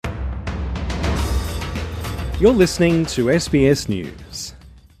You're listening to SBS News.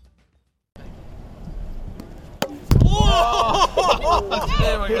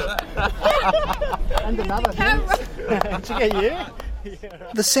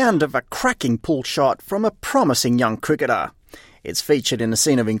 The sound of a cracking pull shot from a promising young cricketer. It's featured in a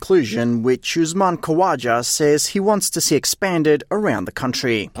scene of inclusion which Usman Khawaja says he wants to see expanded around the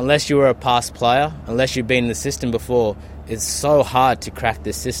country. Unless you were a past player, unless you've been in the system before, it's so hard to crack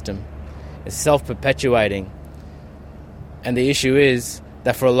this system. It's self-perpetuating. And the issue is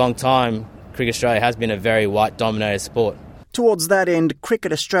that for a long time, Cricket Australia has been a very white-dominated sport. Towards that end,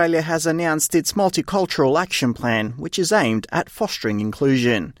 Cricket Australia has announced its multicultural action plan, which is aimed at fostering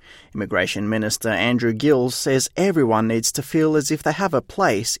inclusion. Immigration Minister Andrew Gills says everyone needs to feel as if they have a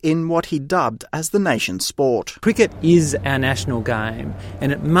place in what he dubbed as the nation's sport. Cricket is our national game,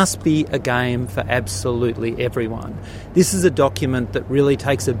 and it must be a game for absolutely everyone. This is a document that really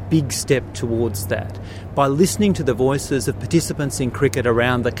takes a big step towards that. By listening to the voices of participants in cricket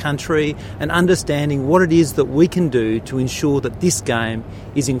around the country and understanding what it is that we can do to ensure that this game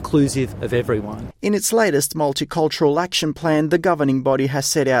is inclusive of everyone. In its latest multicultural action plan, the governing body has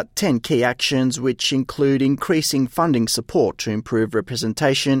set out 10 key actions which include increasing funding support to improve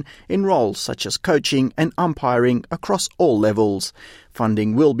representation in roles such as coaching and umpiring across all levels.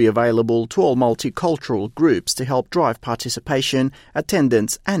 Funding will be available to all multicultural groups to help drive participation,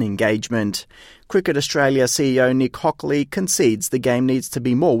 attendance and engagement. Cricket Australia CEO Nick Hockley concedes the game needs to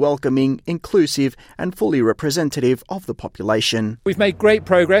be more welcoming, inclusive and fully representative of the population. We've made great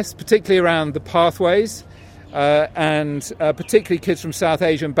progress, particularly around the pathways and particularly kids from South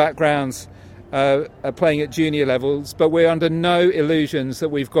Asian backgrounds are playing at junior levels, but we're under no illusions that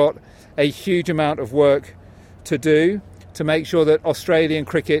we've got a huge amount of work to do to make sure that Australian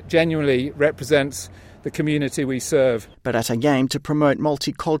cricket genuinely represents the community we serve. But at a game to promote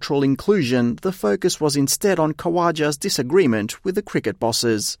multicultural inclusion, the focus was instead on Khawaja's disagreement with the cricket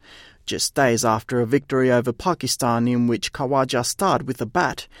bosses. Just days after a victory over Pakistan in which Khawaja starred with a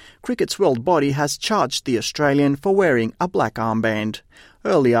bat, cricket's world body has charged the Australian for wearing a black armband.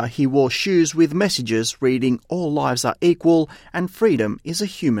 Earlier, he wore shoes with messages reading "All lives are equal" and "Freedom is a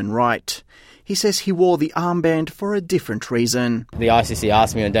human right." He says he wore the armband for a different reason. The ICC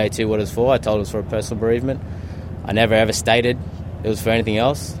asked me on day 2 what it was for. I told it was for a personal bereavement. I never ever stated it was for anything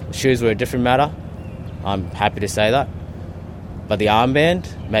else. The shoes were a different matter. I'm happy to say that. But the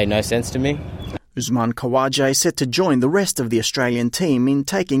armband made no sense to me. Usman Khawaja is set to join the rest of the Australian team in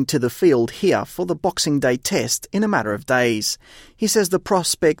taking to the field here for the Boxing Day test in a matter of days. He says the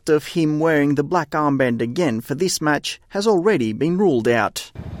prospect of him wearing the black armband again for this match has already been ruled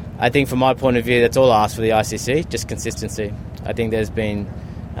out. I think from my point of view, that's all I ask for the ICC, just consistency. I think there's been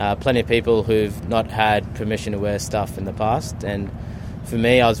plenty of people who've not had permission to wear stuff in the past, and for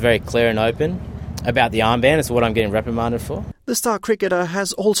me, I was very clear and open about the armband. It's what I'm getting reprimanded for. The star cricketer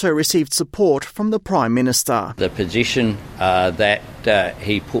has also received support from the Prime Minister. The position that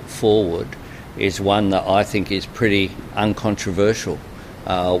he put forward is one that I think is pretty uncontroversial,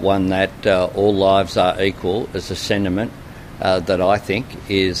 one that all lives are equal is a sentiment that I think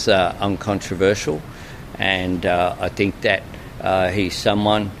is uncontroversial, and I think that he's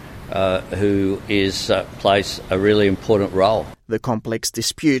someone who plays a really important role. The complex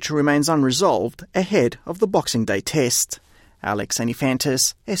dispute remains unresolved ahead of the Boxing Day test. Alex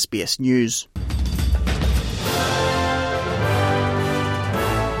Anifantis, SBS News.